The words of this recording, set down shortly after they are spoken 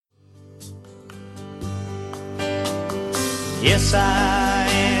Yes, I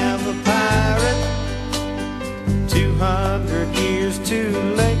am a pirate, 200 years too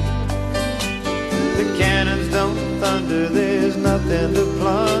late. The cannons don't thunder, there's nothing to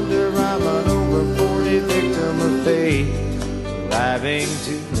plunder. I'm an over 40 victim of fate, arriving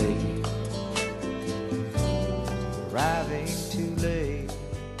too late, arriving too late.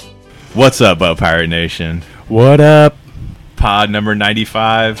 What's up, Pirate Nation? What up? Pod number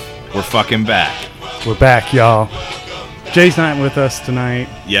 95. We're fucking back. We're back, y'all. Jay's not with us tonight.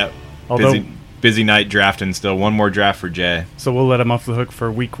 Yep. Although, busy night drafting still. One more draft for Jay. so we'll let him off the hook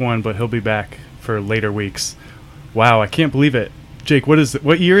for week 1, but he'll be back for later weeks. Wow, I can't believe it. Jake,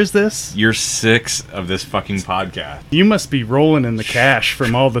 what year is this? Year 6 of this fucking podcast. You must be rolling in the cash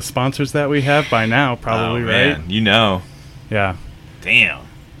from all the sponsors that we have by now, probably, right? Man, you know. Yeah. Damn.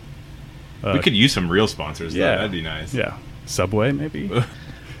 We could use some real sponsors, though. yeah. That'd be nice. Yeah. Subway, maybe?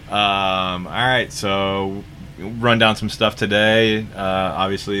 All right, so run down some stuff today.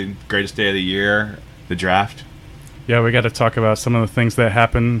 Obviously, greatest day of the year, the draft. Yeah, we got to talk about some of the things that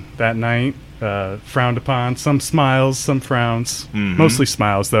happened that night. Frowned upon. Some smiles, some frowns. Mhm. Mostly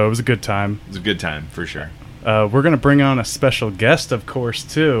smiles, though. It was a good time. It was a good time, for sure. We're going to bring on a special guest, of course,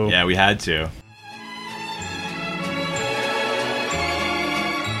 too. Yeah, we had to.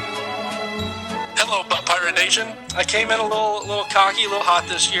 Hello, Pirate Nation. I came in a little cocky, a little hot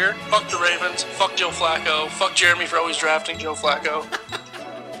this year. Fuck the Ravens. Fuck Joe Flacco. Fuck Jeremy for always drafting Joe Flacco.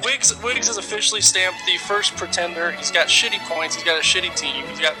 Wiggs has officially stamped the first pretender. He's got shitty points. He's got a shitty team.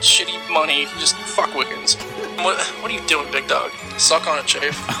 He's got shitty money. Just fuck Wiggins. What are you doing, big dog? Suck on it,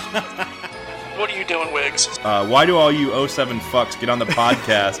 Chafe. What are you doing, Wiggs? Why do all you 07 fucks get on the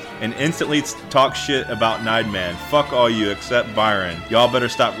podcast and instantly talk shit about Nideman? Fuck all you except Byron. Y'all better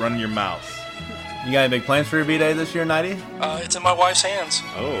stop running your mouths. You got any big plans for your B-Day this year, Nighty? It's in my wife's hands.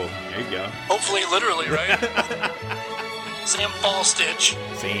 Oh, there you go. Hopefully, literally, right? Sam Fallstitch.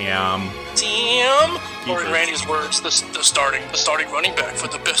 Sam. Or in Randy's words, the starting running back for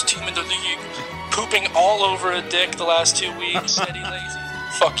the best team in the league. Pooping all over a dick the last 2 weeks. Steady lazy.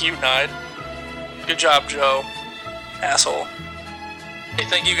 Fuck you, Nide. Good job, Joe. Asshole. Hey,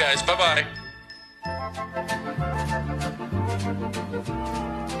 thank you guys. Bye-bye.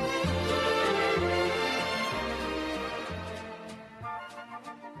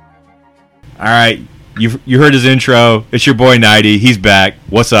 All right, you heard his intro. It's your boy Nighty. He's back.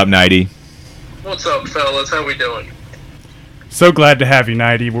 What's up, Nighty? What's up, fellas? How we doing? So glad to have you,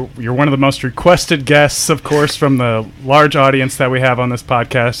 Nighty. You're one of the most requested guests, of course, from the large audience that we have on this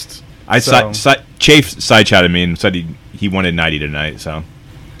podcast. Chafe side chatted me and said he wanted Nighty tonight. So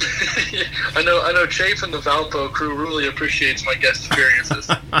I know. Chafe and the Valpo crew really appreciates my guest appearances.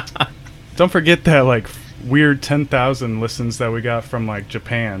 Don't forget that weird 10,000 listens that we got from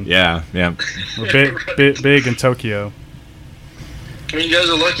Japan. yeah. We're big in Tokyo. I mean, you guys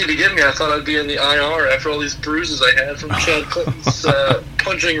are lucky to get me. I thought I'd be in the IR after all these bruises I had from Chad Clinton's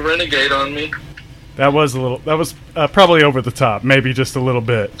punching Renegade on me. That was probably over the top, maybe just a little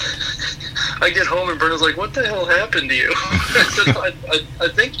bit. I get home and Brenna's like, "What the hell happened to you?" I said, I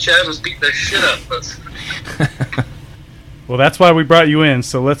think Chad was beating the shit out of us. Well, that's why we brought you in.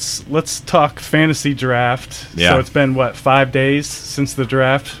 So let's talk fantasy draft. Yeah. So it's been 5 days since the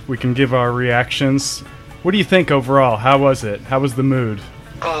draft. We can give our reactions. What do you think overall? How was it? How was the mood?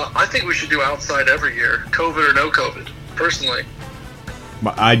 I think we should do outside every year, COVID or no COVID. Personally,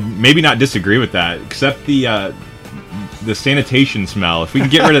 I maybe not disagree with that, except the sanitation smell. If we can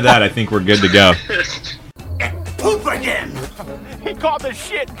get rid of that, I think we're good to go. Poop again! He called the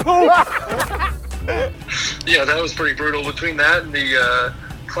shit poop! yeah, that was pretty brutal. Between that and the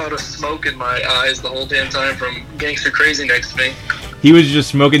cloud of smoke in my eyes the whole damn time from Gangster Crazy next to me. He was just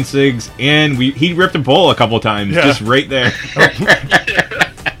smoking cigs, and he ripped a bowl a couple times, just right there. Well,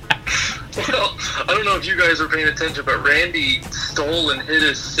 I don't know if you guys are paying attention, but Randy stole and hid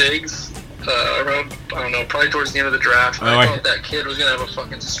his cigs around, I don't know, probably towards the end of the draft. I thought that kid was going to have a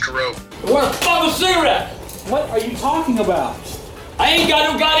fucking stroke. What a fucking cigarette! What are you talking about? I ain't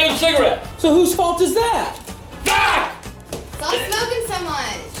got no goddamn cigarette! So whose fault is that? Ah! Stop smoking so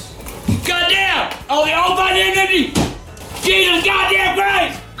much. Goddamn! Oh, the old goddamn empty! Jesus goddamn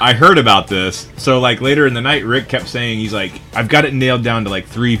Christ! I heard about this. So later in the night, Rick kept saying he's like, I've got it nailed down to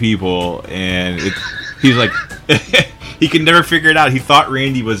 3 people, and he's like, he could never figure it out. He thought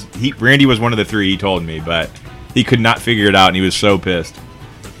Randy was one of the 3. He told me, but he could not figure it out, and he was so pissed.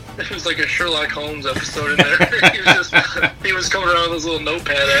 It was like a Sherlock Holmes episode in there. he was coming around with his little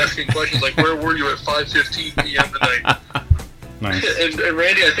notepad asking questions like, "Where were you at 5:15 p.m. tonight?" Nice. And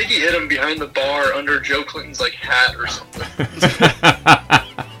Randy, I think he hit him behind the bar under Joe Clinton's hat or something.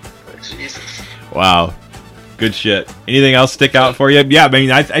 Jesus. Wow. Good shit. Anything else stick out for you? Yeah, I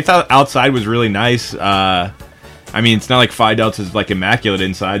mean, I thought outside was really nice. I mean, it's not like Phi Delta is like immaculate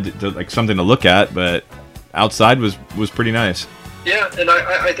inside, like something to look at, but outside was pretty nice. Yeah, and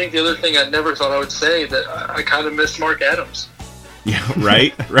I think the other thing I never thought I would say, that I kind of missed Mark Adams. Yeah,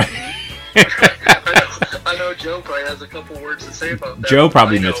 right? Right. I know Joe probably has a couple words to say about that. Joe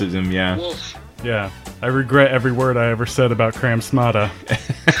probably misses him, yeah. Wolf. Yeah, I regret every word I ever said about Cram Smata.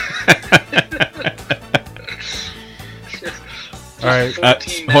 All right,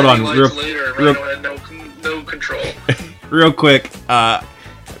 14 hold on, lights later, Rhino had no control. Real quick, I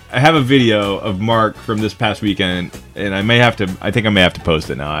have a video of Mark from this past weekend, and I think I may have to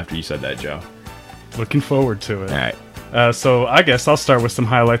post it now after you said that, Joe. Looking forward to it. All right. So I guess I'll start with some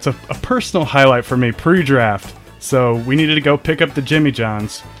highlights. A personal highlight for me, pre-draft. So we needed to go pick up the Jimmy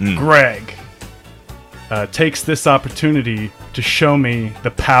Johns. Greg takes this opportunity to show me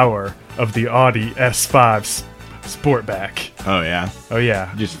the power of the Audi S5 Sportback. Oh, yeah? Oh,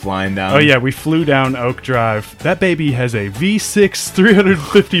 yeah. Just flying down? Oh, yeah, we flew down Oak Drive. That baby has a V6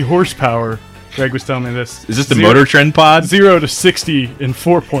 350 horsepower. Greg was telling me this. Is this the Motor Trend pod? 0 to 60 in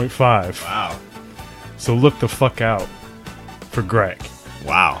 4.5. Wow. So look the fuck out for Greg.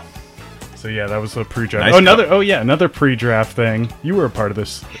 Wow. So yeah, that was a pre-draft. Nice Another pre-draft thing. You were a part of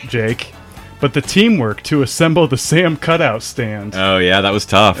this, Jake. But the teamwork to assemble the Sam cutout stand. Oh yeah, that was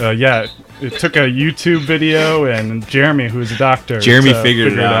tough. Yeah, it took a YouTube video and Jeremy, who's a doctor. Jeremy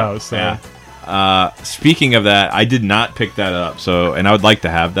figured it out. So. Yeah. Speaking of that, I did not pick that up. And I would like to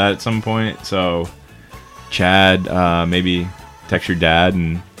have that at some point. So, Chad, maybe text your dad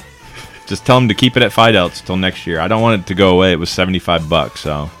and just tell him to keep it at Phi Delta till next year. I don't want it to go away. It was $75,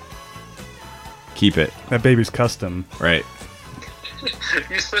 so keep it. That baby's custom. Right.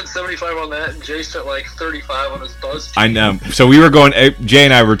 You spent $75 on that, and Jay spent like $35 on his buzz. I know. So we were going. Jay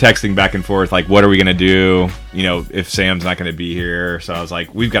and I were texting back and forth, like, what are we gonna do? You know, if Sam's not gonna be here. So I was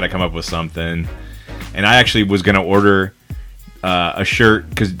like, we've got to come up with something. And I actually was gonna order a shirt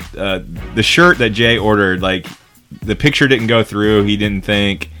because the shirt that Jay ordered, like, the picture didn't go through. He didn't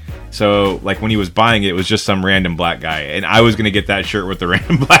think. So, like, when he was buying it, it was just some random black guy. And I was going to get that shirt with the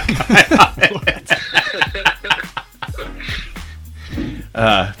random black guy on it.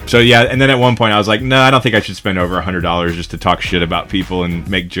 So, yeah, and then at one point I was like, no, I don't think I should spend over $100 just to talk shit about people and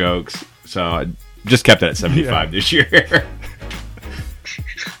make jokes. So I just kept it at $75 this year.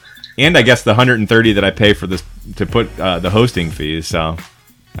 And I guess the $130 that I pay for this to put the hosting fees. So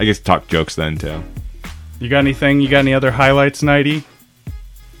I guess talk jokes then, too. You got anything? You got any other highlights, Nighty?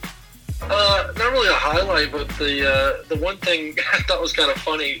 Not really a highlight, but the one thing I thought was kind of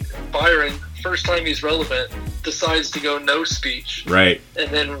funny, Byron, first time he's relevant, decides to go no speech. Right. And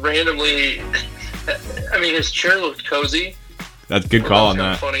then randomly, I mean, his chair looked cozy. That's a good call on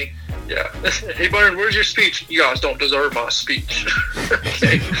that. Funny. Yeah. Hey, Byron, where's your speech? You guys don't deserve my speech.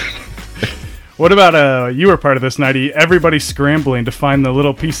 Okay. What about, you were part of this, Nighty, everybody scrambling to find the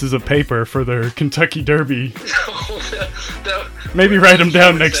little pieces of paper for their Kentucky Derby. Maybe write them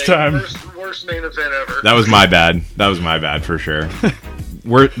down next time. Worst main event ever. That was my bad. That was my bad for sure.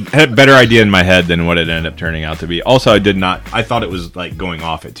 Had a better idea in my head than what it ended up turning out to be. Also, I thought it was like going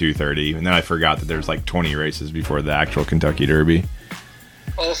off at 2:30, and then I forgot that there's like 20 races before the actual Kentucky Derby.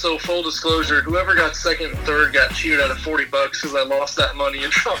 Also, full disclosure, whoever got second and third got cheated out of $40 because I lost that money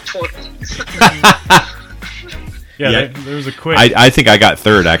and dropped 20s. Yeah. There was a quick. I think I got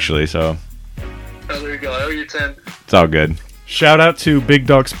third actually, so. Oh, there you go. I owe you 10. It's all good. Shout out to Big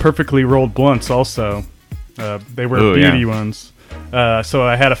Dog's perfectly rolled blunts also. They were beauty ones. So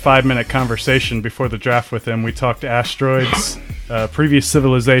I had a 5-minute conversation before the draft with him. We talked asteroids, previous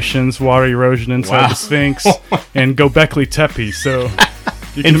civilizations, water erosion inside the Sphinx, and Göbekli Tepe. So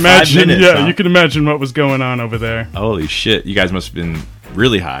you can imagine, 5 minutes, you can imagine what was going on over there. Holy shit! You guys must have been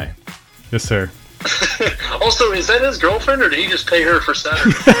really high. Yes, sir. Also, is that his girlfriend, or did he just pay her for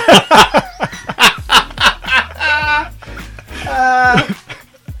Saturday?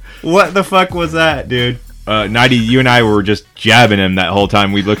 What the fuck was that, dude? Nighty, you and I were just jabbing him that whole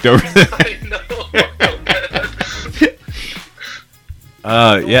time we looked over there. I know.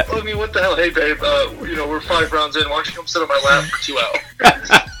 Yeah. I mean, what the hell? Hey, babe, we're 5 rounds in. Why don't you come sit on my lap for 2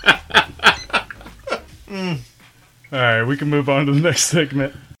 hours? All right, we can move on to the next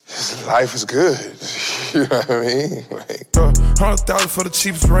segment. Life is good. You know what I mean? Like, 100,000 for the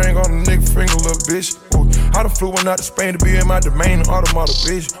cheapest ring on a nigga finger, little bitch. Ooh, I done flew one out to Spain to be in my domain, automata,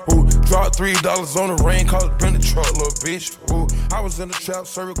 bitch. Ooh, dropped $3 on the ring, called it bring the truck, little bitch. Ooh, I was in the trap,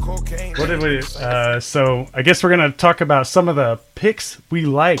 serving cocaine. What did we? So I guess we're gonna talk about some of the picks we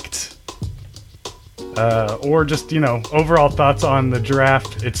liked. or just, overall thoughts on the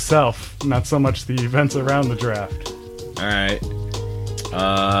draft itself, not so much the events around the draft. All right.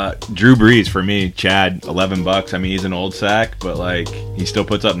 Drew Brees for me. Chad, $11. I mean, he's an old sack, but like he still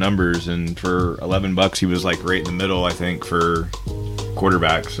puts up numbers, and for $11, he was like right in the middle, I think, for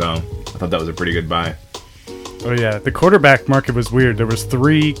quarterback. So I thought that was a pretty good buy. Oh yeah, the quarterback market was weird. There was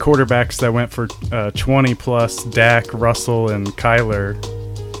 3 quarterbacks that went for 20 plus: Dak, Russell, and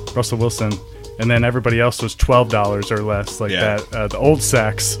Russell Wilson, and then everybody else was $12 or less, like that. The old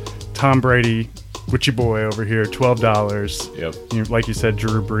sacks, Tom Brady, Witchy boy over here, $12. Yep. Like you said,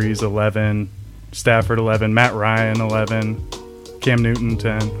 Drew Brees, 11, Stafford, 11, Matt Ryan, 11, Cam Newton,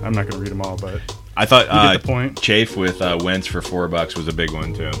 10. I'm not going to read them all, but I thought you get the point. Chafe with Wentz for $4 was a big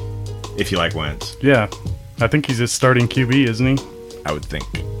one too. If you like Wentz, yeah. I think he's his starting QB, isn't he? I would think.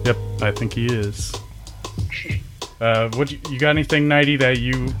 Yep, I think he is. You got anything, Nighty, that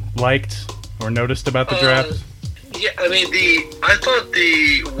you liked or noticed about the draft? Yeah, I mean I thought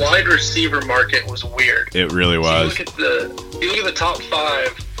the wide receiver market was weird. It really was. So you look at the top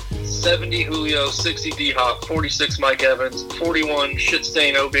 5: 70 Julio, 60 D-Hop, 46 Mike Evans, 41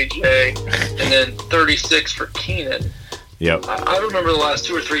 shit-stain OBJ, and then 36 for Keenan. Yep. I remember the last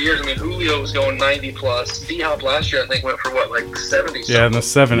 2 or 3 years. I mean, Julio was going 90 plus. D-Hop last year, I think, went for like 70. Yeah, in the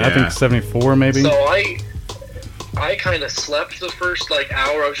 7. Yeah. I think 74 maybe. So I kind of slept the first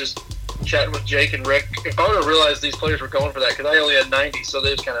hour. I was just chatting with Jake and Rick. If I would have realized these players were going for that, because I only had 90, so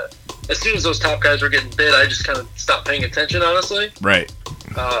they just kind of, as soon as those top guys were getting bid, I just kind of stopped paying attention, honestly. Right.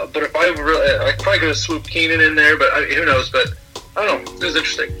 But if I probably could have swooped Keenan in there, but who knows? But I don't know. It was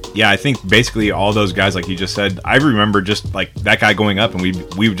interesting. Yeah, I think basically all those guys, like you just said, I remember just like that guy going up, and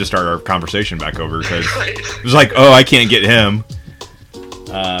we would just start our conversation back over because right. It was like, oh, I can't get him.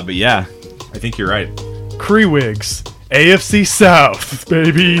 But yeah, I think you're right. Kreewigs, AFC South,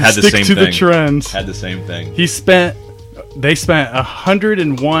 baby. Had the Stick same to thing. The trends. Had the same thing. They spent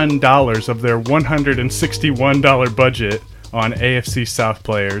 $101 of their $161 budget on AFC South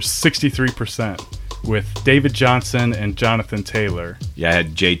players, 63%. With David Johnson and Jonathan Taylor. Yeah, I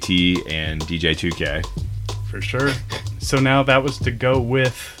had JT and DJ 2K. For sure. So now that was to go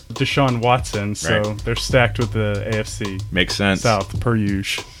with Deshaun Watson, so right. They're stacked with the AFC. Makes sense. South, per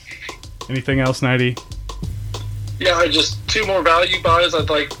usual. Anything else, Nighty? Yeah, I just 2 more value buys. I'd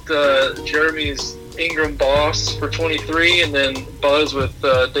like Jeremy's Ingram Boss for 23, and then Buzz with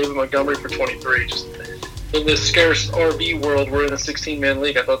David Montgomery for 23. Just in this scarce RB world, we're in a 16-man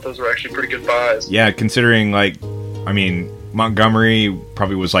league. I thought those were actually pretty good buys. Yeah, considering Montgomery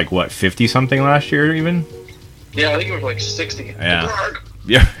probably was 50 something last year, even. Yeah, I think it was 60. Yeah.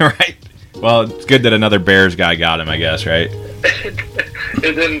 Yeah, right. Well, it's good that another Bears guy got him, I guess, right?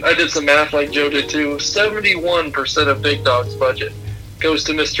 And then I did some math like Joe did too. 71% of Big Dog's budget goes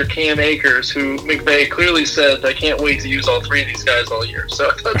to Mr. Cam Akers, who McVay clearly said, I can't wait to use all 3 of these guys all year. So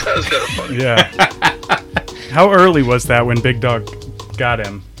I thought that was kind of funny. Yeah. How early was that when Big Dog got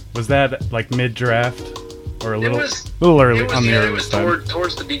him? Was that mid-draft? Or a little early on the early side? It was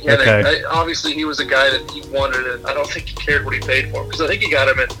towards the beginning. Okay. Obviously, he was a guy that he wanted, and I don't think he cared what he paid for him, because I think he got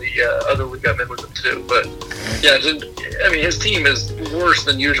him in the other league I'm in with him too. But yeah, his team is worse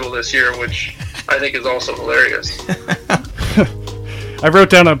than usual this year, which I think is also hilarious. I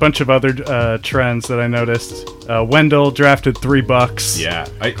wrote down a bunch of other trends that I noticed. Wendell drafted $3. Yeah.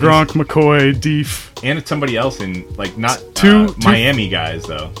 Gronk, McCoy, Deef. And it's somebody else in, not two Miami guys,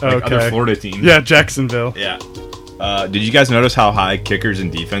 though. Other Florida teams. Yeah, Jacksonville. Yeah. Did you guys notice how high kickers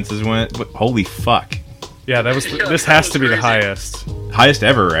and defenses went? Holy fuck. Yeah, this has to be the highest. Highest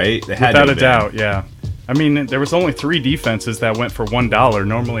ever, right? They had Without a doubt, yeah. I mean, there was only 3 defenses that went for $1.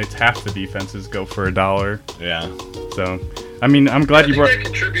 Normally, it's half the defenses go for $1. Yeah. So, I mean, I'm glad you brought. That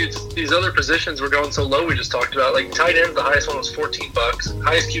contributes. These other positions were going so low. We just talked about tight ends. The highest one was $14.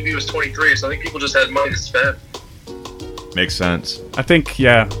 Highest QB was 23. So I think people just had money to spend. Makes sense. I think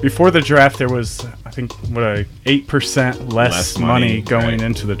before the draft there was 8% less money going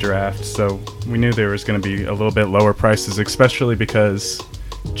into the draft. So we knew there was going to be a little bit lower prices, especially because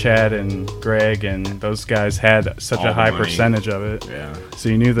Chad and Greg and those guys had such a high percentage of it. Yeah. So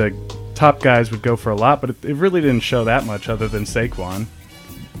you knew the top guys would go for a lot, but it really didn't show that much other than Saquon.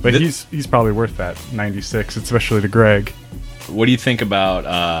 But he's probably worth that 96, especially to Greg. What do you think about,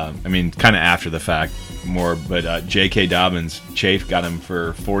 kind of after the fact more, but J.K. Dobbins, Chafe got him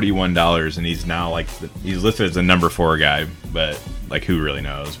for $41, and he's now he's listed as a number 4 guy, but who really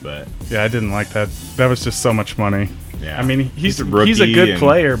knows? But yeah, I didn't like that. That was just so much money. Yeah. I mean, he's a rookie good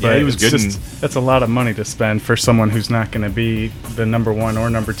player, but he was good. That's a lot of money to spend for someone who's not going to be the number 1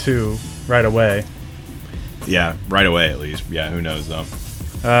 or number 2 right away. Yeah, right away at least. Yeah, who knows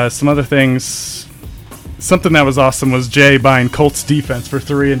though. Some other things. something that was awesome was Jay buying Colts defense for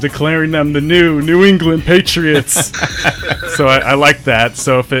 3 and declaring them the new New England Patriots. So I like that.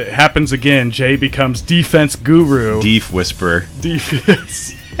 So if it happens again, Jay becomes defense guru. Deef whisperer.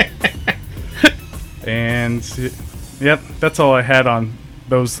 Defense. And, yep, that's all I had on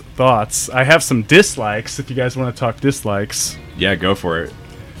those thoughts. I have some dislikes, if you guys want to talk dislikes. Yeah, go for it.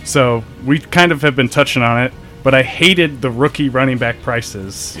 So we kind of have been touching on it, but I hated the rookie running back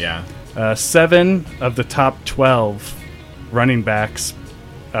prices. Yeah. 7 of the top 12 running backs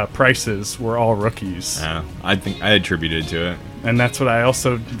prices were all rookies. Yeah, I think I attributed to it. And that's what I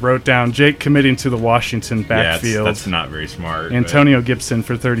also wrote down. Jake committing to the Washington backfield. Yeah, that's not very smart. Antonio Gibson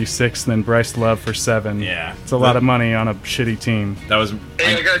for 36, and then Bryce Love for 7. Yeah. It's a lot of money on a shitty team. That was.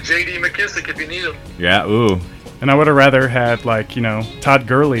 Hey, I got J.D. McKissick if you need him. Yeah, ooh. And I would have rather had, like, you know, Todd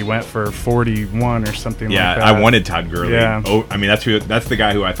Gurley went for 41 or something like that. Yeah, I wanted Todd Gurley. Yeah. Oh, I mean, that's the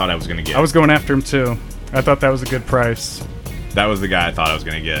guy who I thought I was going to get. I was going after him, too. I thought that was a good price. That was the guy I thought I was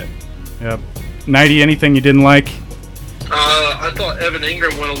going to get. Yep. Nighty, anything you didn't like? I thought Evan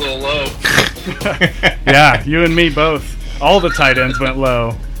Ingram went a little low. Yeah, you and me both. All the tight ends went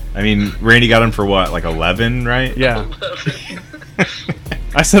low. I mean, Randy got him for what, like 11, right? Yeah.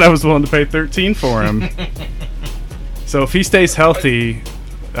 I said I was willing to pay 13 for him. So if he stays healthy,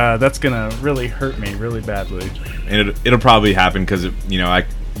 that's going to really hurt me really badly. And it'll probably happen because, you know, I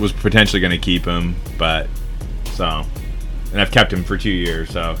was potentially going to keep him, but so. And I've kept him for 2 years,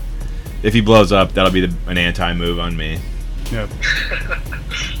 so if he blows up, that'll be an anti-move on me. Yep.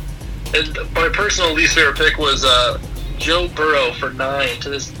 And my personal least favorite pick was Joe Burrow for 9 to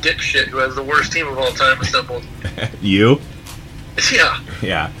this dipshit who has the worst team of all time assembled. You? Yeah.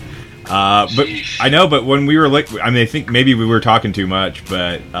 Yeah. But I know, but when we were I mean, I think maybe we were talking too much,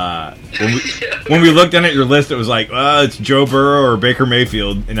 but when we looked down at your list, it was like, it's Joe Burrow or Baker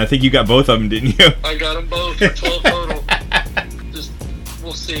Mayfield, and I think you got both of them, didn't you? I got them both for 12 total. Just,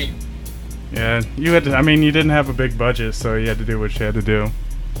 we'll see. Yeah, you had to, I mean, you didn't have a big budget, so you had to do what you had to do.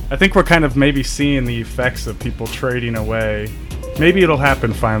 I think we're kind of maybe seeing the effects of people trading away. Maybe it'll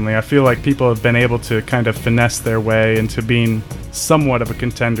happen finally. I feel like people have been able to kind of finesse their way into being somewhat of a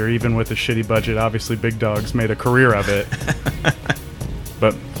contender, even with a shitty budget. Obviously, Big Dog's made a career of it.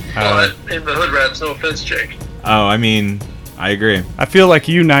 But in the hood rats, no offense, Jake. Oh, I mean, I agree. I feel like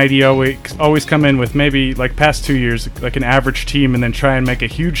you, Nighty, always come in with maybe, like, past 2 years, like an average team, and then try and make a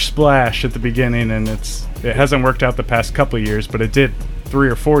huge splash at the beginning, and it hasn't worked out the past couple of years, but it did 3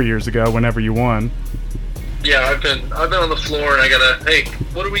 or 4 years ago whenever you won. Yeah, I've been on the floor, and I gotta. Hey,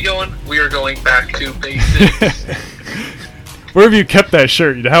 what are we going? We are going back to basics. Where have you kept that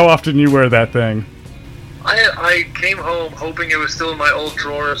shirt? How often you wear that thing? I came home hoping it was still in my old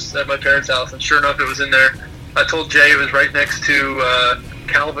drawers at my parents' house, and sure enough, it was in there. I told Jay it was right next to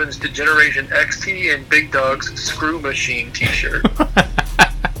Calvin's Degeneration XT and Big Dog's Screw Machine T-shirt.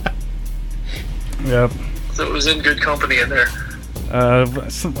 Yep. So it was in good company in there.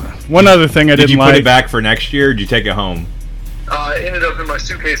 One other thing I didn't like. Did you put it back for next year, or did you take it home? It ended up in my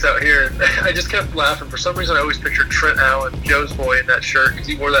suitcase out here, and I just kept laughing. For some reason, I always pictured Trent Allen, Joe's boy, in that shirt, because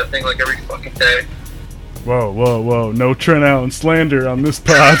he wore that thing like every fucking day. Whoa, whoa, whoa. No Trent Allen slander on this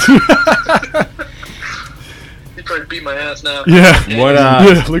pod. He's trying to beat my ass now. Yeah. What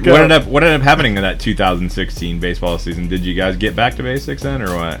ended up happening in that 2016 baseball season? Did you guys get back to basics then,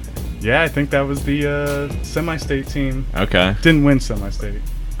 or what? Yeah, I think that was the semi-state team. Okay. Didn't win semi-state.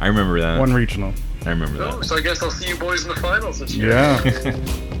 I remember that. Won regional. I remember that. So I guess I'll see you boys in the finals this year. Yeah.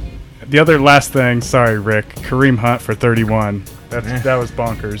 The other last thing, sorry, Rick, Kareem Hunt for 31. That was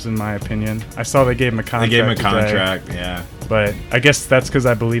bonkers, in my opinion. I saw they gave him a contract. They gave him a today, contract, yeah. But I guess that's because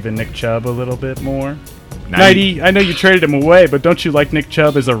I believe in Nick Chubb a little bit more. Nighty, I know you traded him away, but don't you like Nick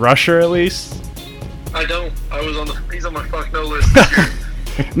Chubb as a rusher at least? I don't. He's on my fuck no list this year.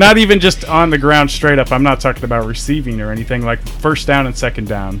 Not even just on the ground straight up. I'm not talking about receiving or anything. Like first down and second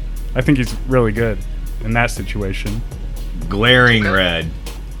down. I think he's really good in that situation. Glaring red.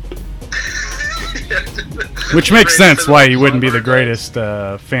 Which makes sense why he wouldn't be the greatest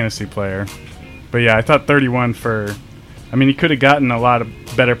fantasy player. But yeah, I thought 31 for... I mean, he could have gotten a lot of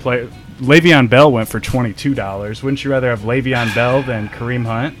better play. Le'Veon Bell went for $22. Wouldn't you rather have Le'Veon Bell than Kareem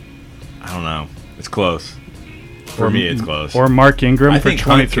Hunt? I don't know. It's close. For me, it's close. Or Mark Ingram for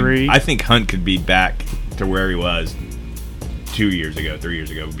 23. I think Hunt could be back to where he was 3 years ago,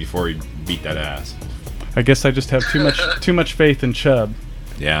 before he beat that ass. I guess I just have too much faith in Chubb.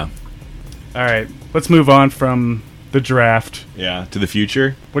 Yeah. All right, let's move on from the draft. Yeah, to the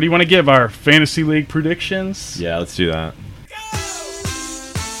future. What do you want to give our fantasy league predictions? Yeah, let's do that.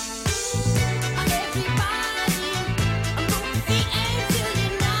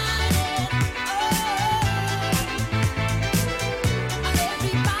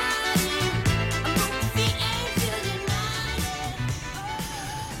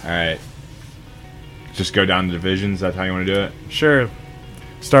 right. Just go down the divisions. That's how you want to do it? Sure.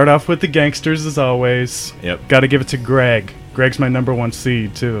 Start off with the gangsters as always. Yep. Got to give it to Greg. Greg's my number 1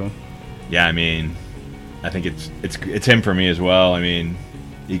 seed too. Yeah, I mean, I think it's him for me as well. I mean,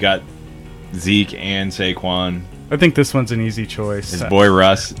 you got Zeke and Saquon. I think this one's an easy choice. His boy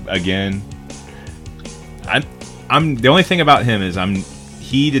Russ again. I'm the only thing about him is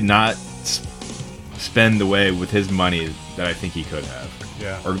he did not spend the way with his money that I think he could have.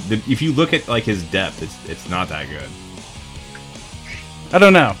 Yeah. Or if you look at like his depth, it's not that good. I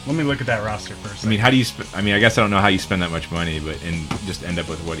don't know. Let me look at that roster first. I mean, how do you? I guess I don't know how you spend that much money, but and just end up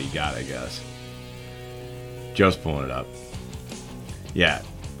with what he got. I guess. Joe's pulling it up. Yeah.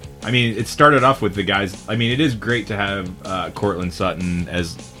 I mean, it started off with the guys. I mean, it is great to have Cortland Sutton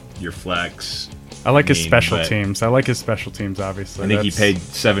as your flex. I like his special teams. I like his special teams, obviously. I think he paid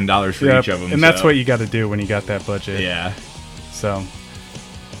 $7 for each of them. And that's what you got to do when you got that budget. Yeah. So,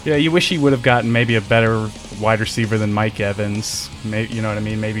 yeah, you wish he would have gotten maybe a better wide receiver than Mike Evans. Maybe, you know what I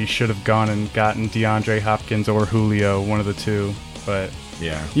mean? Maybe he should have gone and gotten DeAndre Hopkins or Julio, one of the two. But,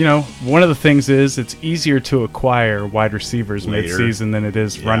 yeah, you know, one of the things is it's easier to acquire wide receivers mid-season than it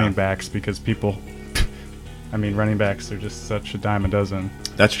is running backs because people, I mean, running backs are just such a dime a dozen.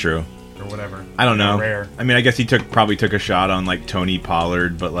 That's true. Or whatever. I don't know. Rare. I mean, I guess he probably took a shot on like Tony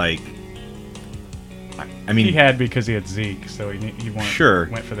Pollard, but like, I mean, he had because he had Zeke, so he went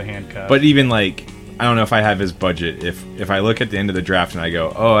for the handcuff. But even like, I don't know if I have his budget. If I look at the end of the draft and I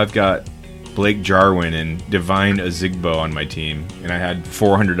go, oh, I've got Blake Jarwin and Divine Azigbo on my team, and I had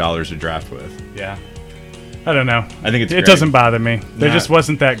 $400 to draft with. Yeah. I don't know. I think it doesn't bother me. There just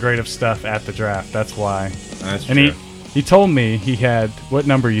wasn't that great of stuff at the draft. That's why. That's and true. He told me he had, what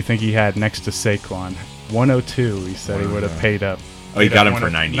number you think he had next to Saquon? 102, he said he would have paid up. Oh, he got him for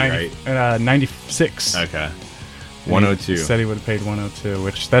 90, right? 96. Okay. 102. He said he would have paid 102,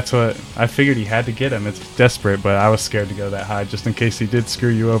 which that's what I figured he had to get him. It's desperate, but I was scared to go that high just in case he did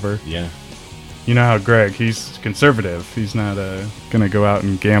screw you over. Yeah. You know how Greg, he's conservative. He's not going to go out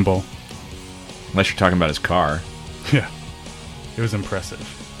and gamble. Unless you're talking about his car. Yeah. It was impressive.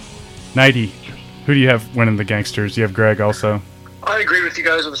 90. Who do you have winning the gangsters? You have Greg also? I agree with you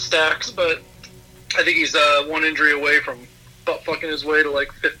guys with the stacks, but I think he's one injury away from butt-fucking his way to like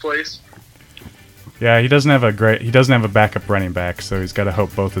 5th place. Yeah, he doesn't have a backup running back, so he's got to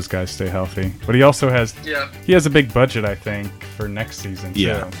hope both his guys stay healthy. But he also has he has a big budget, I think, for next season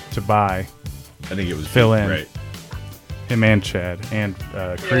too, to buy. I think it was fill in. Right. Him and Chad and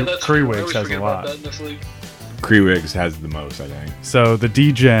Creewigs has a lot. Creewigs has the most, I think. So the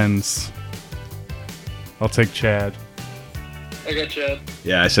D-Gens, I'll take Chad. I got Chad.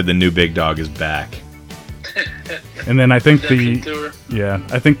 Yeah, I said the new big dog is back. And then I think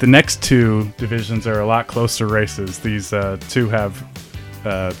I think the next two divisions are a lot closer races. These two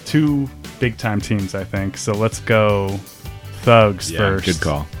have 2 big-time teams, I think. So let's go Thugs first. Good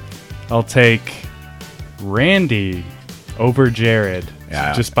call. I'll take Randy over Jared,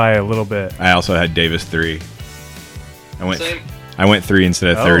 just by a little bit. I also had Davis 3. I went 3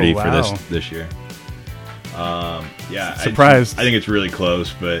 instead of 30 for this year. Surprised. I think it's really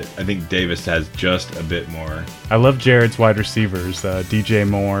close, but I think Davis has just a bit more. I love Jared's wide receivers, DJ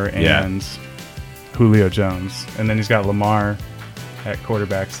Moore and Julio Jones, and then he's got Lamar at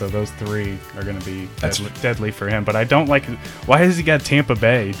quarterback. So those 3 are going to be deadly for him. But I don't like. Why has he got Tampa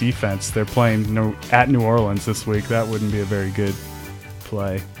Bay defense? They're playing at New Orleans this week. That wouldn't be a very good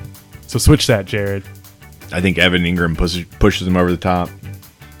play. So switch that, Jared. I think Evan Ingram pushes him over the top.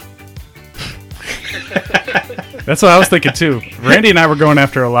 That's what I was thinking too. Randy and I were going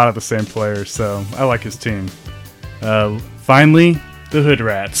after a lot of the same players, so I like his team. Finally, the Hood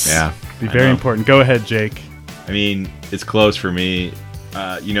Rats. Yeah. Be very important. Go ahead, Jake. I mean, it's close for me.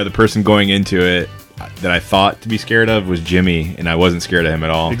 The person going into it that I thought to be scared of was Jimmy, and I wasn't scared of him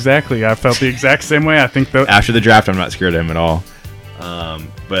at all. Exactly. I felt the exact same way. I think after the draft, I'm not scared of him at all.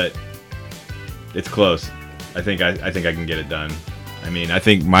 But it's close. I think I can get it done. I mean, I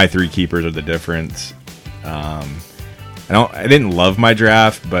think my 3 keepers are the difference. I didn't love my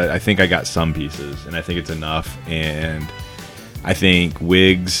draft, but I think I got some pieces, and I think it's enough. And I think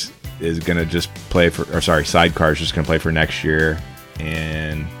Wiggs is gonna just play Sidecar is just gonna play for next year.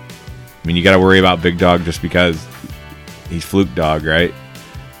 And I mean, you got to worry about Big Dog just because he's fluke dog, right?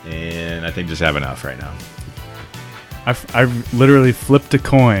 And I think just have enough right now. I literally flipped a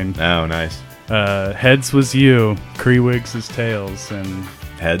coin. Oh, nice. Heads was you, Creewigs is tails, and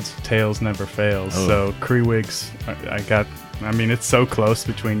heads. Tails never fails. Oh. So Creewigs, I got I mean, it's so close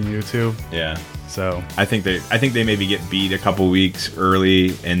between you two. Yeah. So I think they maybe get beat a couple weeks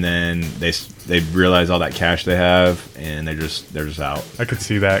early, and then they realize all that cash they have, and they're just out. I could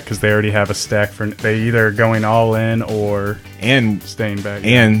see that because they already have a stack for they either going all in or staying back.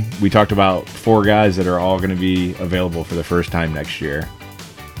 And we talked about 4 guys that are all going to be available for the first time next year.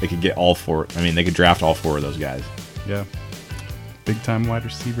 They could get all 4. I mean, they could draft all 4 of those guys. Yeah, big time wide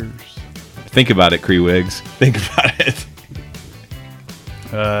receivers. Think about it, Cree Wiggs. Think about it.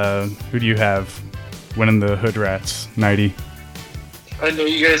 Who do you have winning the Hood Rats? 90. I know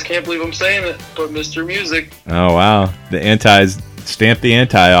you guys can't believe I'm saying it, but Mr. Music. Oh wow, the antis stamp the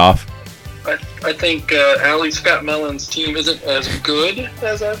anti off. I think Allie's Fat Melon's team isn't as good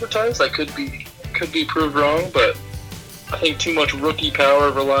as advertised. I could be proved wrong, but I think too much rookie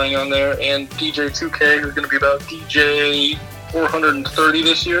power relying on there, and DJ 2K who's going to be about DJ 430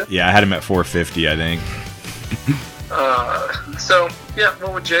 this year. Yeah, I had him at 450, I think. So yeah,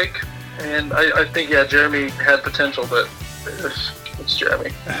 went with Jake, and I think Jeremy had potential, but it's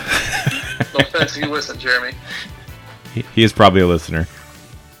Jeremy. No offense if you listen, Jeremy. He is probably a listener.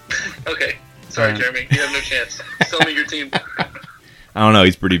 Okay, sorry, Jeremy, you have no chance. Tell me your team. I don't know,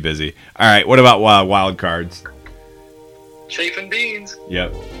 he's pretty busy. All right, what about wild cards? Chafing beans.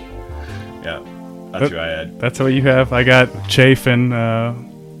 Yep. That's who I had. That's what you have. I got Chafin.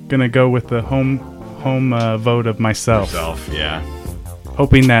 Gonna go with the home vote of myself. Yeah.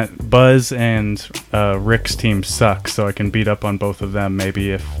 Hoping that Buzz and Rick's team suck, so I can beat up on both of them.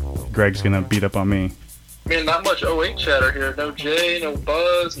 Maybe if Greg's gonna beat up on me. Man, not much 08 chatter here. No Jay, no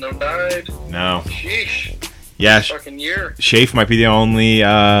Buzz, no Nide. No. Sheesh. Yeah. Fucking year. Shafe might be the only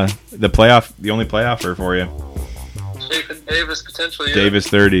playoffer for you. Shafe and Davis potentially. Yeah. Davis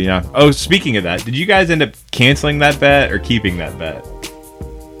 30. Yeah. Oh, speaking of that, did you guys end up canceling that bet or keeping that bet?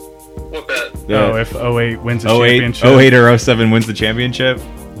 What bet? If 08 wins the championship. 08 or 07 wins the championship.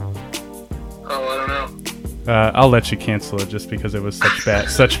 Oh, I don't know. I'll let you cancel it just because it was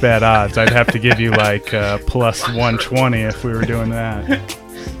such bad odds. I'd have to give you like plus 120 if we were doing that.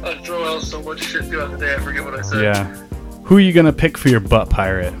 I throw out so much shit throughout the day, I forget what I said. Yeah. Who are you gonna pick for your butt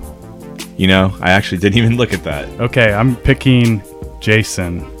pirate? You know, I actually didn't even look at that. Okay, I'm picking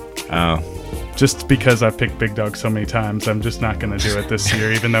Jason. Oh. Just because I've picked Big Dog so many times, I'm just not going to do it this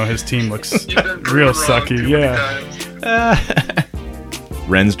year, even though his team looks real sucky. Yeah.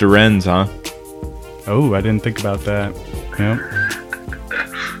 Rens to Rens, huh? Oh, I didn't think about that. Yep.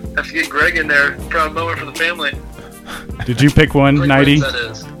 Have to get Greg in there. Proud moment for the family. Did you pick one, 90?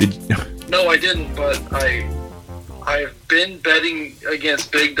 No, I didn't, but I've been betting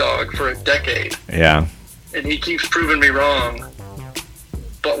against Big Dog for a decade. Yeah. And he keeps proving me wrong.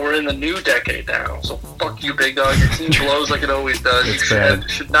 But we're in the new decade now, so fuck you, Big Dog. Your team blows like it always does. You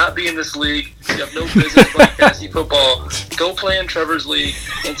should not be in this league. You have no business playing fantasy football. Go play in Trevor's league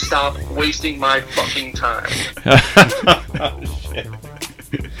and stop wasting my fucking time. Oh, shit.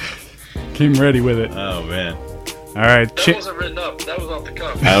 Came ready with it. Oh, man. All right. That wasn't written up. That was off the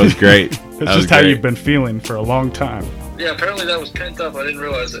cuff. That was great. That's just how you've been feeling for a long time. Yeah, apparently that was pent up. I didn't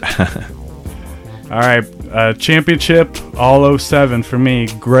realize it. All right, championship, all 07 for me.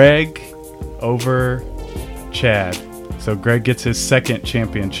 Greg over Chad. So Greg gets his second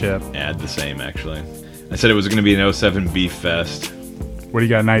championship. Yeah, the same, actually. I said it was going to be an 07 beef fest. What do you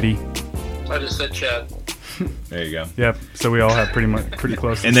got, 90? I just said Chad. There you go. Yep, so we all have pretty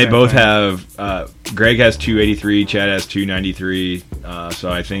close. And they both have, Greg has 283, Chad has 293.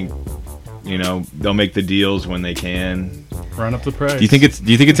 So I think, they'll make the deals when they can. Run up the price. Do you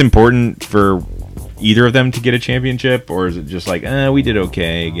think it's important for either of them to get a championship, or is it just like, we did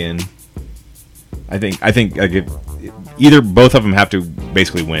okay again? I think like both of them have to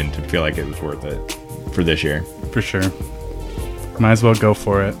basically win to feel like it was worth it for this year. For sure. Might as well go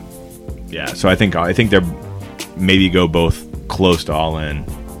for it. Yeah, so I think they're maybe go both close to all in,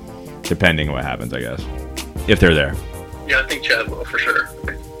 depending on what happens, I guess, if they're there. Yeah, I think Chad will for sure.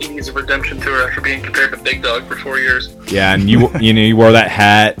 He needs a redemption tour after being compared to Big Dog for 4 years. Yeah, and you wore that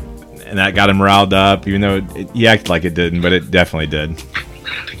hat. And that got him riled up, even though he acted like it didn't, but it definitely did.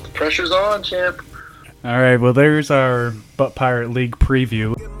 Pressure's on, champ. All right, well, there's our Butt Pirate League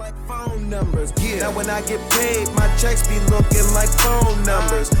preview. Now when I get paid, my checks be looking like phone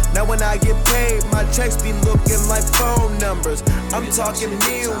numbers. Now when I get paid, my checks be looking like phone numbers. I'm talking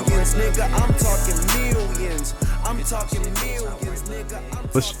millions, nigga. I'm talking millions. I'm talking millions, nigga.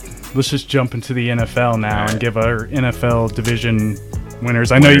 Let's just jump into the NFL now and give our NFL division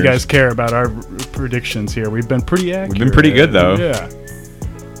winners. I know you guys care about our predictions here. We've been pretty accurate. We've been pretty good, though. Yeah.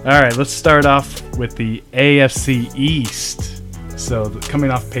 All right, let's start off with the AFC East. So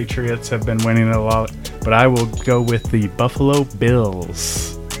coming off, Patriots have been winning a lot but I will go with the Buffalo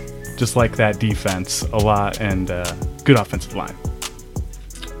Bills. Just like that defense a lot and good offensive line.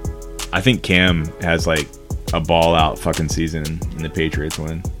 I think Cam has like a ball out fucking season and the Patriots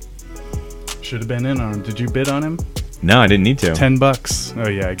win. Should have been in on him. Did you bid on him? No, I didn't need to. $10. Oh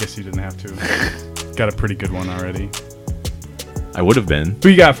yeah, I guess you didn't have to. Got a pretty good one already. I would have been. Who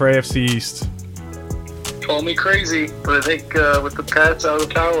you got for AFC East? Call me crazy, but I think with the Pats out of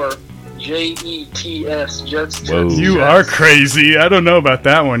the tower, Jets, Jets. Whoa. You are crazy. I don't know about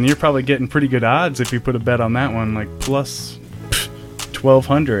that one. You're probably getting pretty good odds if you put a bet on that one, like plus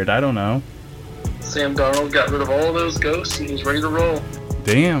 1,200. I don't know. Sam Darnold got rid of all those ghosts and he's ready to roll.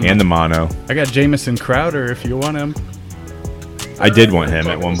 Damn. And the mono. I got Jamison Crowder if you want him. I did want him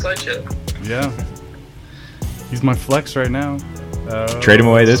at one. Yeah. He's my flex right now. Trade him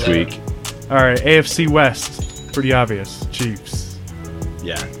away this week. All right, AFC West. Pretty obvious. Chiefs.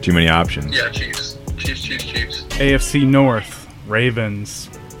 Yeah. Too many options. Yeah, Chiefs. Chiefs. AFC North. Ravens.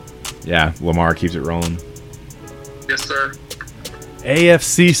 Yeah, Lamar keeps it rolling. Yes, sir.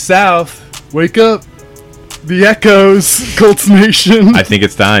 AFC South. Wake up. The Echoes. Colts Nation. I think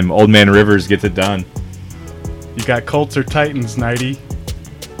it's time. Old Man Rivers gets it done. You got Colts or Titans, Nighty?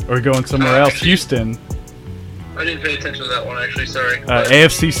 Or going somewhere else? Houston. I didn't pay attention to that one, actually. Sorry.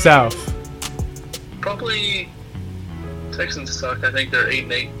 AFC South. Probably Texans suck. I think they're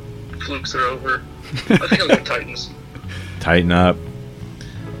 8-8. Flukes are over. I think I'll go Titans. Tighten up.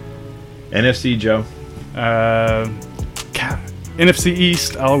 NFC, Joe. NFC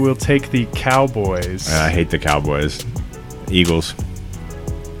East, I will take the Cowboys. I hate the Cowboys. Eagles.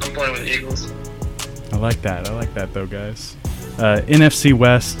 I'm playing with the Eagles. I like that though, guys. NFC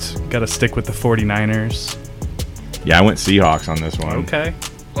West, got to stick with the 49ers. Yeah, I went Seahawks on this one. Okay.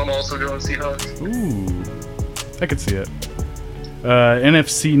 I'm also going Seahawks. Ooh. I could see it.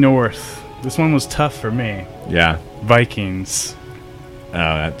 NFC North. This one was tough for me. Yeah. Vikings. Oh,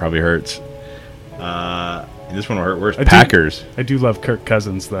 that probably hurts. This one will hurt worse. Packers. I do love Kirk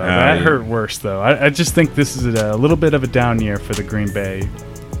Cousins, though. That hurt worse, though. I just think this is a little bit of a down year for the Green Bay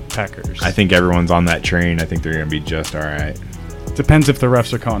Packers. I think everyone's on that train. I think they're going to be just all right. Depends if the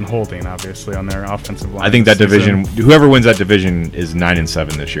refs are calling holding, obviously, on their offensive line. I think that division, whoever wins that division is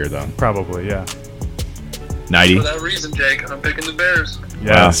 9-7 this year, though. Probably, yeah. 90. For that reason, Jake, I'm picking the Bears.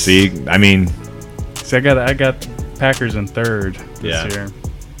 Yeah. Well, see, I mean, I got Packers in third this year.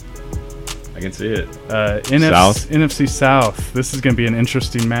 I can see it. NFC South. This is going to be an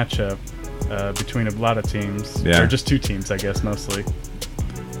interesting matchup between a lot of teams. Yeah. Or just two teams, I guess, mostly.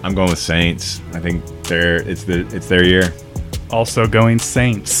 I'm going with Saints. I think it's their year. Also going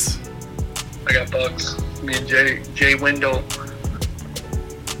Saints. I got Bucks. Me and Jay Wendell.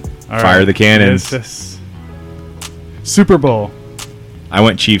 Fire the cannons. Super Bowl. I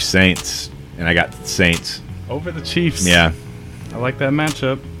went Chiefs Saints, and I got Saints over the Chiefs. Yeah. I like that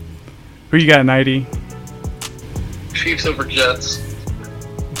matchup. Who you got, Nighty? Chiefs over Jets.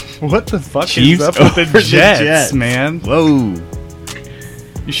 What the fuck Chiefs is up with the Jets, man? Whoa.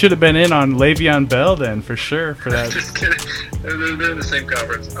 You should have been in on Le'Veon Bell then, for sure, for that. Just kidding. They're in the same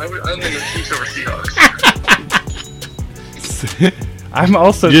conference. I'm going to Chiefs over Seahawks. I'm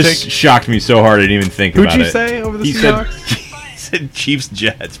also shocked me so hard I didn't even think about it. Who'd you say over the Seahawks? He said Chiefs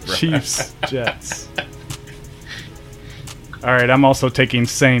Jets, bro. Chiefs Jets. All right, I'm also taking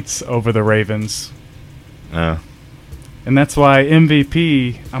Saints over the Ravens. And that's why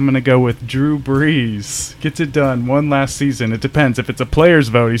MVP, I'm going to go with Drew Brees. Gets it done one last season. It depends. If it's a player's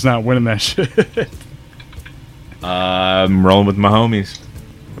vote, he's not winning that shit. I'm rolling with my homies.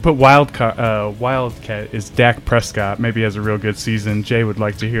 I put Wildcat is Dak Prescott. Maybe he has a real good season. Jay would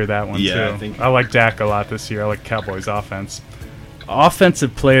like to hear that one, too. I like Dak a lot this year. I like Cowboys offense.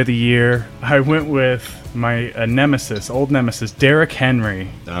 Offensive Player of the Year, I went with my old nemesis, Derrick Henry.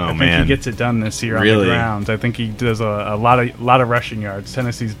 I think he gets it done this year on the ground. I think he does a lot of rushing yards.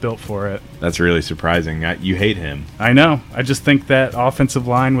 Tennessee's built for it. That's really surprising. You hate him. I know. I just think that offensive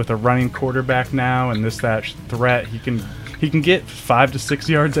line with a running quarterback now and that threat, he can get 5 to 6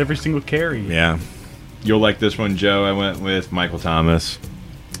 yards every single carry. Yeah. You'll like this one, Joe. I went with Michael Thomas.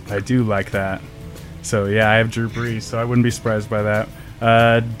 I do like that. So, yeah, I have Drew Brees, so I wouldn't be surprised by that.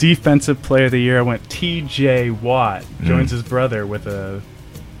 Defensive Player of the Year, I went T.J. Watt. Joins his brother with a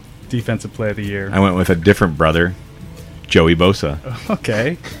Defensive Player of the Year. I went with a different brother, Joey Bosa.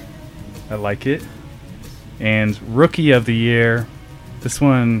 Okay. I like it. And Rookie of the Year, this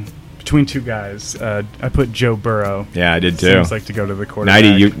one, between two guys, I put Joe Burrow. Yeah, I did too. Seems like to go to the quarterback.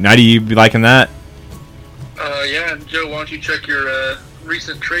 Nighty, you be liking that? Yeah, Joe, why don't you check your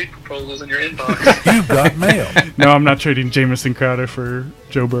recent trade proposals in your inbox? You've got mail. No, I'm not trading Jamison Crowder for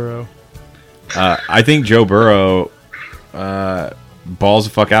Joe Burrow. I think Joe Burrow balls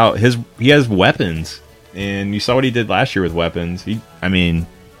the fuck out. He has weapons, and you saw what he did last year with weapons. If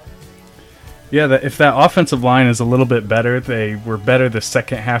that offensive line is a little bit better, they were better the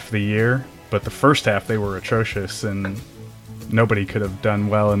second half of the year, but the first half they were atrocious, and nobody could have done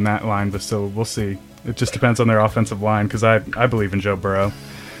well in that line. But so we'll see. It just depends on their offensive line because I believe in Joe Burrow.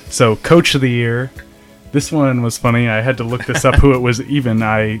 So Coach of the Year. This one was funny. I had to look this up who it was even.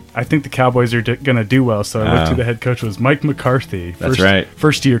 I think the Cowboys are going to do well, so I looked who the head coach was. Mike McCarthy. That's right.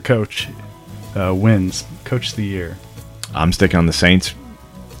 First-year coach wins Coach of the Year. I'm sticking on the Saints.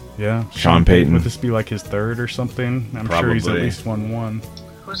 Yeah. Sean Payton. Would this be like his third or something? I'm sure he's at least won one.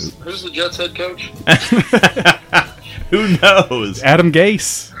 Who's the Jets head coach? Who knows? Adam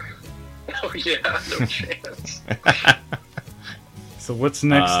Gase. Oh, yeah. No chance. So what's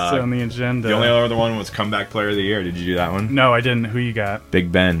next on the agenda? The only other one was Comeback Player of the Year. Did you do that one? No, I didn't. Who you got?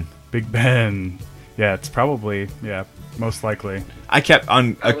 Big Ben. Big Ben. Yeah, it's probably, most likely. I kept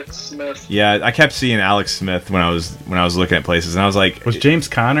on Alex Smith. Yeah, I kept seeing Alex Smith when I was looking at places, and I was like, was James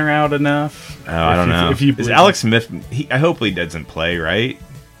Conner out enough? Oh, I don't know. Is Alex Smith? I hope he doesn't play, right?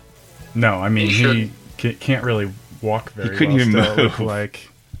 No, I mean he can't really walk very well. He couldn't even move. Look like.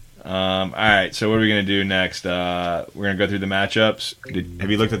 All right, so what are we gonna do next? We're gonna go through the matchups. Have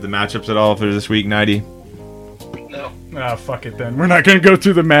you looked at the matchups at all for this week, Nighty? No. Ah, fuck it then. We're not gonna go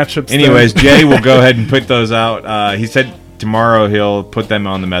through the matchups. Anyways, Jay will go ahead and put those out. He said tomorrow he'll put them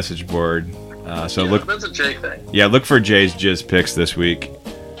on the message board. So look. That's a Jay thing. Yeah, look for Jay's Jizz picks this week.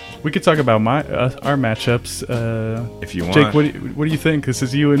 We could talk about our matchups if you want. Jake, what do you think? This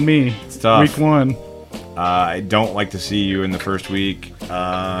is you and me. It's tough. Week 1. I don't like to see you in the first week.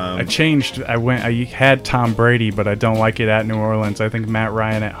 I changed. I had Tom Brady, but I don't like it at New Orleans. I think Matt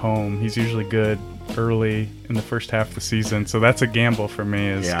Ryan at home. He's usually good early in the first half of the season, so that's a gamble for me.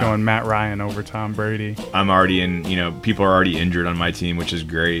 Is going Matt Ryan over Tom Brady. I'm already in. People are already injured on my team, which is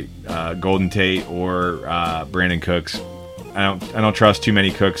great. Golden Tate or Brandon Cooks. I don't trust too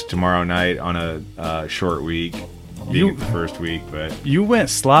many Cooks tomorrow night on a short week. The first week, but you went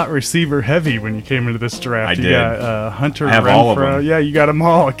slot receiver heavy when you came into this draft. I did. Got Hunter. I have Renfro. all of them. Yeah, you got them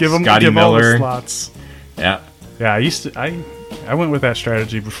all. Give Scotty all Miller. the slots. Yeah. I went with that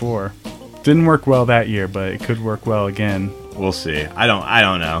strategy before. Didn't work well that year, but it could work well again. We'll see. I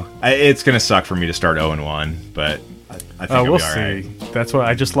don't know. It's gonna suck for me to start 0-1, but I think we'll be all right. see. That's why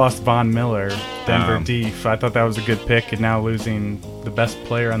I just lost Von Miller, Denver Def. I thought that was a good pick, and now losing the best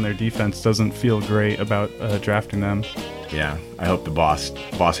player on their defense doesn't feel great about drafting them. Yeah, I hope the boss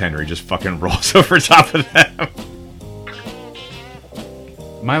Henry just fucking rolls over top of them.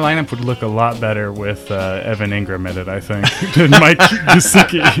 My lineup would look a lot better with Evan Ingram in it, I think, than Mike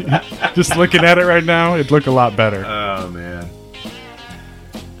Gesicki. Just looking at it right now, it'd look a lot better. Oh, man.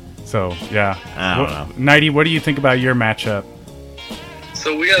 So, yeah. I don't know. Nighty, what do you think about your matchup?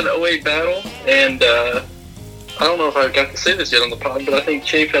 So we got an 08 battle, and I don't know if I got to say this yet on the pod, but I think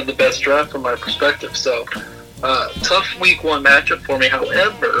Chafe had the best draft from my perspective. So, tough week 1 matchup for me.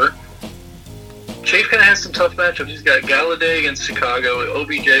 However, Chafe kind of has some tough matchups. He's got Galladay against Chicago,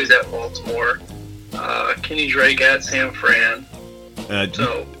 OBJ's at Baltimore, Kenny Drake at San Fran. I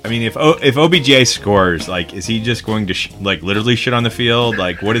mean, if OBJ scores, like, is he just going to literally shit on the field?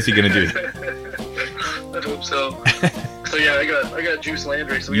 Like, what is he going to do? I hope so. So yeah, I got Juice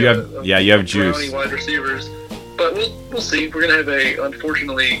Landry. So you have Juice. Wide receivers, but we'll see. We're gonna have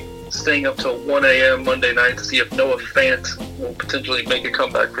unfortunately staying up till 1 a.m. Monday night to see if Noah Fant will potentially make a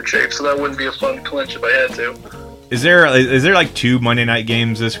comeback for Chafe. So that wouldn't be a fun clinch if I had to. Is there like 2 Monday night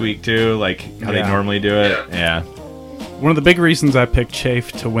games this week too? Like how they normally do it? Yeah. One of the big reasons I picked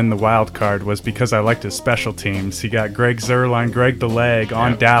Chafe to win the wild card was because I liked his special teams. He got Greg Zuerlein, Greg the Leg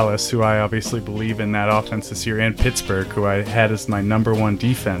on Dallas, who I obviously believe in that offense this year, and Pittsburgh, who I had as my number 1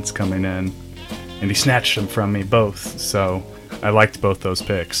 defense coming in. And he snatched them from me both, so I liked both those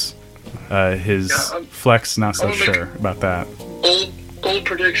picks. His flex, not so sure about that. Bold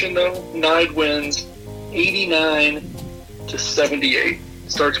prediction, though. Nide wins 89-78.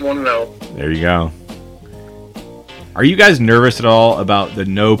 Starts 1-0. There you go. Are you guys nervous at all about the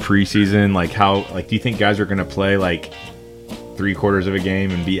no preseason? Do you think guys are going to play like 3/4 of a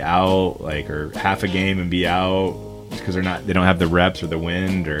game and be out, or half a game and be out because they don't have the reps or the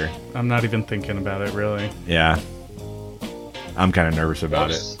wind? Or I'm not even thinking about it really. Yeah, I'm kind of nervous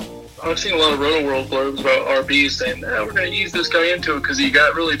about it. I've seen a lot of Roto World blurbs about RBs saying, we're going to ease this guy into it because he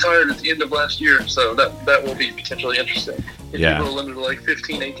got really tired at the end of last year. So that will be potentially interesting. If people are limited to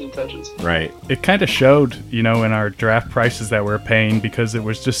 15, 18 touches. Right. It kind of showed, in our draft prices that we're paying because it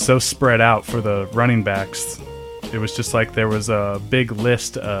was just so spread out for the running backs. It was just like there was a big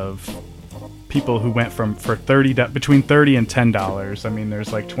list of people who went for between $30 and $10. I mean,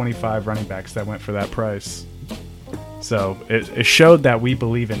 there's like 25 running backs that went for that price. So it showed that we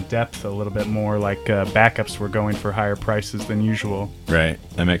believe in depth a little bit more. Like backups were going for higher prices than usual. Right,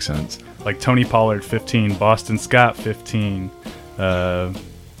 that makes sense. Like Tony Pollard 15, Boston Scott 15. I'm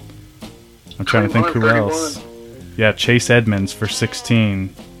trying to think who else. Yeah, Chase Edmonds for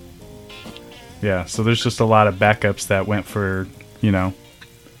 16. Yeah, so there's just a lot of backups that went for,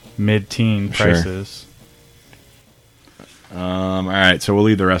 mid-teen prices. Sure. All right, so we'll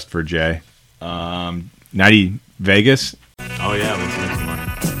leave the rest for Jay. 90 Vegas. Oh yeah, let's make some money.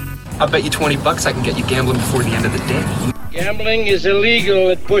 I'll bet you $20 I can get you gambling before the end of the day. Gambling is illegal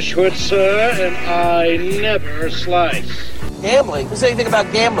at Bushwood, sir, and I never slice. Gambling? Who said anything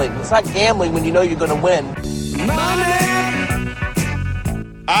about gambling? It's not gambling when you know you're going to win. Money!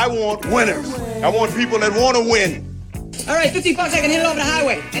 I want winners. I want people that want to win. All right, $50 I can hit it over the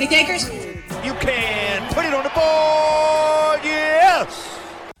highway. Any takers? You can put it on the board, yes!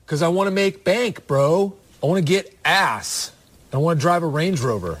 Because I want to make bank, bro. I want to get ass. I want to drive a Range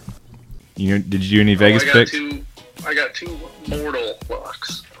Rover. Did you do any Vegas picks? I got two mortal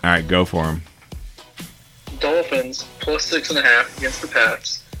locks. All right, go for them. Dolphins plus 6.5 against the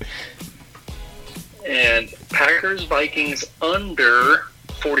Pats, and Packers Vikings under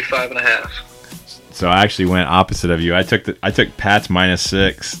 45.5. So I actually went opposite of you. I took Pats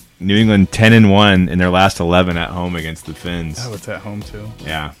 -6. New England 10-1 in their last 11 at home against the Finns. Oh, it's at home too.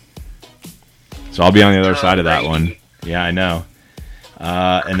 Yeah. So I'll be on the other side of that one. Yeah, I know.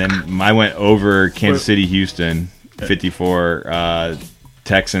 And then I went over Kansas City, Houston, 54.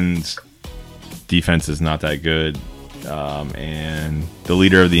 Texans defense is not that good. And the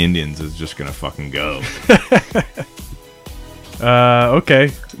leader of the Indians is just going to fucking go.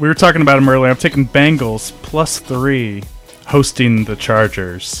 Okay. We were talking about him earlier. I'm taking Bengals +3 hosting the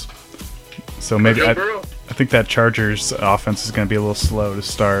Chargers. So maybe I think that Chargers offense is going to be a little slow to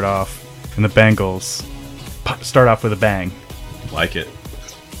start off. And the Bengals start off with a bang. Like it.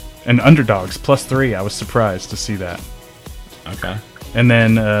 And underdogs +3. I was surprised to see that. Okay. And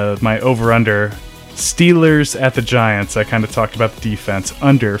then my over-under, Steelers at the Giants. I kind of talked about the defense.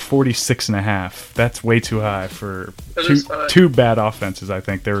 Under 46.5. That's way too high for two bad offenses, I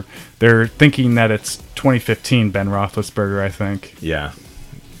think. They're thinking that it's 2015 Ben Roethlisberger, I think. Yeah.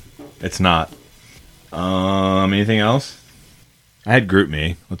 It's not. Anything else? I had Group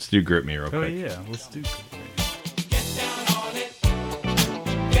Me. Let's do Group Me real quick. Oh, yeah. Let's do Group Me.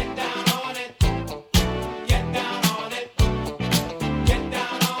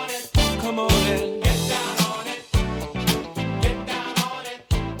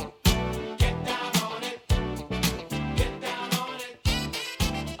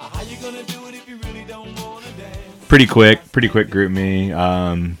 Pretty quick Group Me.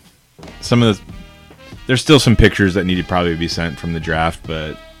 There's still some pictures that need to probably be sent from the draft,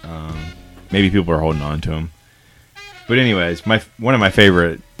 but maybe people are holding on to them. But anyways, one of my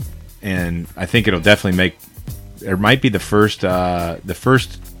favorite, and I think it'll definitely it might be the first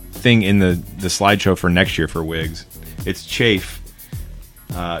thing in the slideshow for next year for Wigs. It's Chafe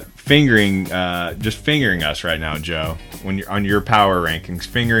fingering us right now, Joe. When you're on your power rankings,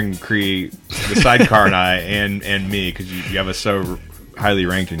 fingering Cree, the sidecar, and I, and me, because you have us so highly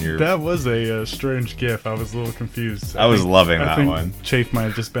ranked in your. That was a strange gif. I was a little confused. I was loving that one. Chafe might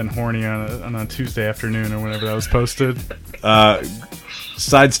have just been horny on a Tuesday afternoon or whenever that was posted.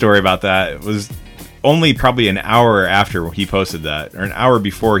 Side story about that, it was only probably an hour after he posted that, or an hour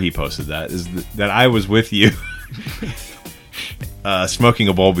before he posted that, that I was with you smoking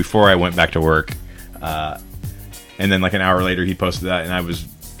a bowl before I went back to work. And then like an hour later he posted that, and I was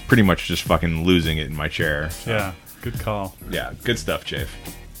pretty much just fucking losing it in my chair. So. Yeah, good call. Yeah, good stuff, Chafe.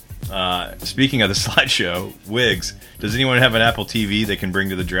 Speaking of the slideshow, Wigs, does anyone have an Apple TV they can bring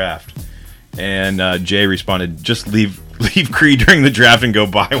to the draft? And Jay responded, just leave Cree during the draft and go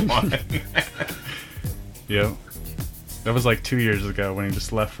buy one. Yep. That was like 2 years ago when he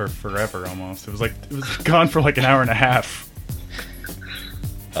just left for forever almost. It was gone for like an hour and a half.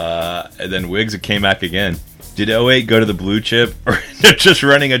 And then Wigs came back again. Did 08 go to the blue chip, or just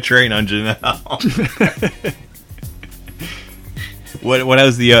running a train on Janelle? What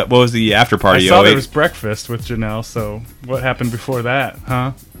was the after party? I saw there was breakfast with Janelle. So what happened before that,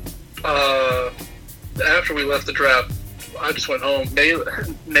 huh? After we left the draft, I just went home.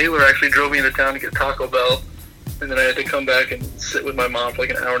 Naylor actually drove me into town to get Taco Bell, and then I had to come back and sit with my mom for like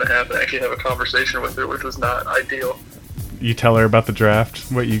an hour and a half and actually have a conversation with her, which was not ideal. You tell her about the draft,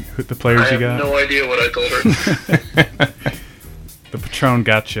 the players you got? I have no idea what I told her. The Patron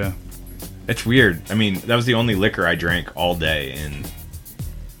got you. It's weird. I mean, that was the only liquor I drank all day, and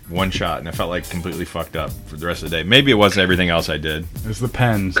one shot, and I felt like completely fucked up for the rest of the day. Maybe it wasn't everything else I did. It was the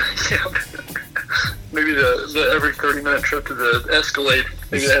pens. Maybe the every 30-minute trip to the Escalade.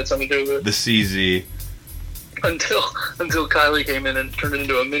 Maybe that had something to do with it. The CZ. Until Kylie came in and turned it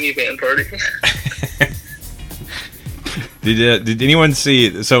into a minivan party. Did anyone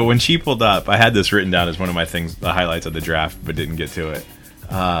see? So when she pulled up, I had this written down as one of my things, the highlights of the draft, but didn't get to it.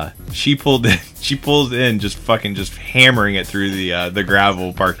 She pulled in. She pulls in, just hammering it through the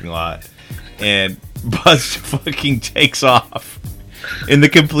gravel parking lot, and Buzz fucking takes off in the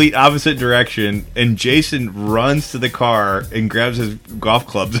complete opposite direction, and Jason runs to the car and grabs his golf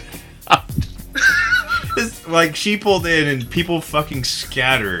clubs. It's like she pulled in and people fucking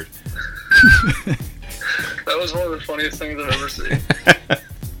scattered. That was one of the funniest things I've ever seen.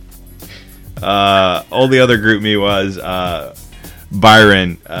 All the other group me was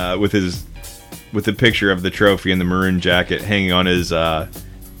Byron with the picture of the trophy and the maroon jacket hanging on his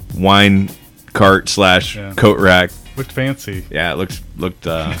wine cart / coat rack. Looked fancy. Yeah, it looked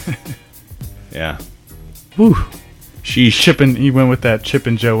yeah. Woo. He went with that Chip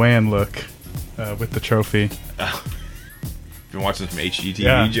and Joanne look with the trophy. Been watching some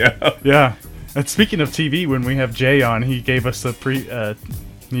HGTV, Joe. Yeah. And speaking of TV, when we have Jay on, he gave us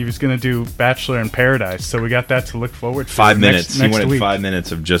he was going to do Bachelor in Paradise, so we got that to look forward to. 5 minutes. Next he wanted week. 5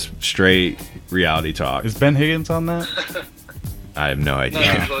 minutes of just straight reality talk. Is Ben Higgins on that? I have no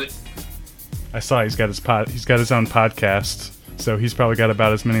idea. No, I saw he's got his own podcast, so he's probably got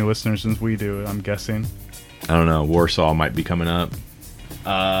about as many listeners as we do, I'm guessing. I don't know. Warsaw might be coming up.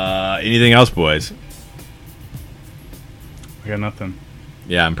 Anything else, boys? I got nothing.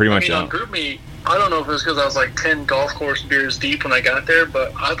 Yeah, I'm pretty much on out. GroupMe, I don't know if it was because I was like 10 golf course beers deep when I got there,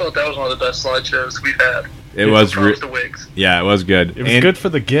 but I thought that was one of the best slideshows we've had. It was the Wigs. Yeah, it was good. It was good for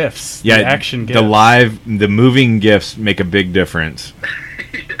the GIFs. Yeah, the action GIFs. the moving GIFs make a big difference.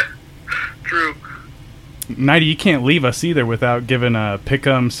 True. Nighty, you can't leave us either without giving a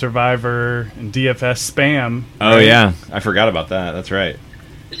Pick'em, Survivor, and DFS spam. Oh, right? yeah. I forgot about that. That's right.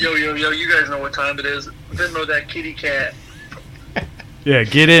 Yo, you guys know what time it is. Venmo that kitty cat. Yeah,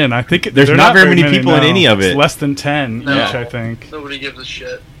 get in. I think there's not very many people in any of it. It's less than 10 No, each, I think. Nobody gives a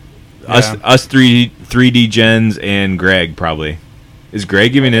shit. Us 3D Gens and Greg, probably. Is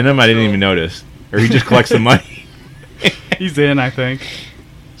Greg even in them? I didn't even notice. Or he just collects the money. He's in, I think.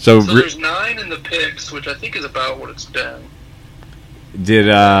 So there's 9 in the picks, which I think is about what it's been. Did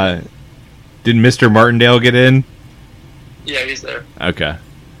Mr. Martindale get in? Yeah, he's there. Okay.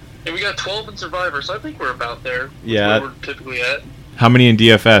 And we got 12 in Survivor, so I think we're about there. Yeah. Where we're typically at. How many in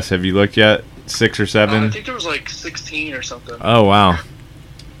DFS? Have you looked yet? 6 or 7? I think there was like 16 or something. Oh, wow.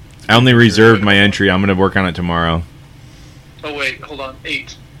 I only reserved my entry. I'm going to work on it tomorrow. Oh, wait. Hold on.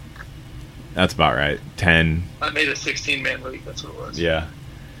 8. That's about right. 10. I made a 16-man league. That's what it was. Yeah.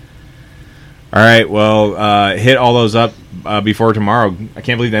 All right. Well, hit all those up before tomorrow. I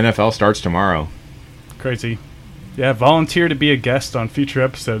can't believe the NFL starts tomorrow. Crazy. Yeah, volunteer to be a guest on future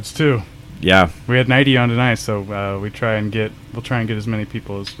episodes, too. Yeah. We had 90 on tonight, so we'll try and get as many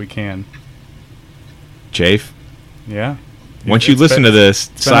people as we can. Chafe? Yeah. Once you listen to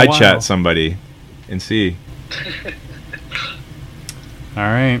this, side chat somebody and see. All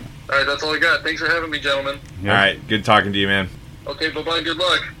right. All right, that's all I got. Thanks for having me, gentlemen. Yep. All right. Good talking to you, man. Okay, bye-bye. Good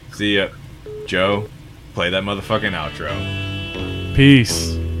luck. See ya. Joe, play that motherfucking outro.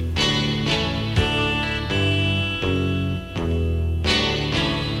 Peace.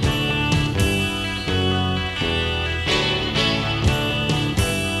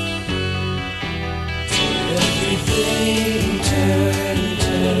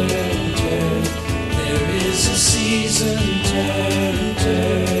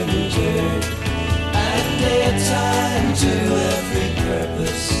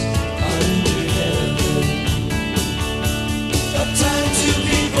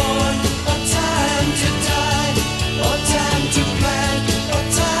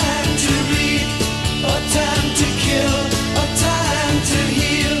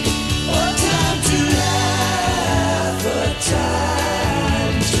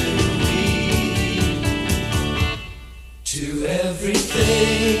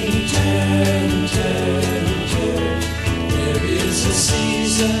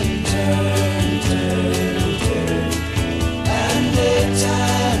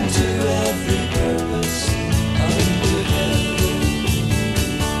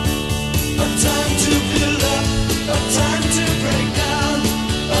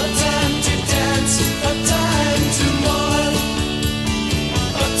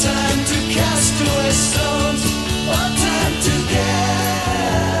 Stones, what time to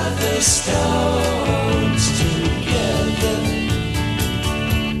gather stones.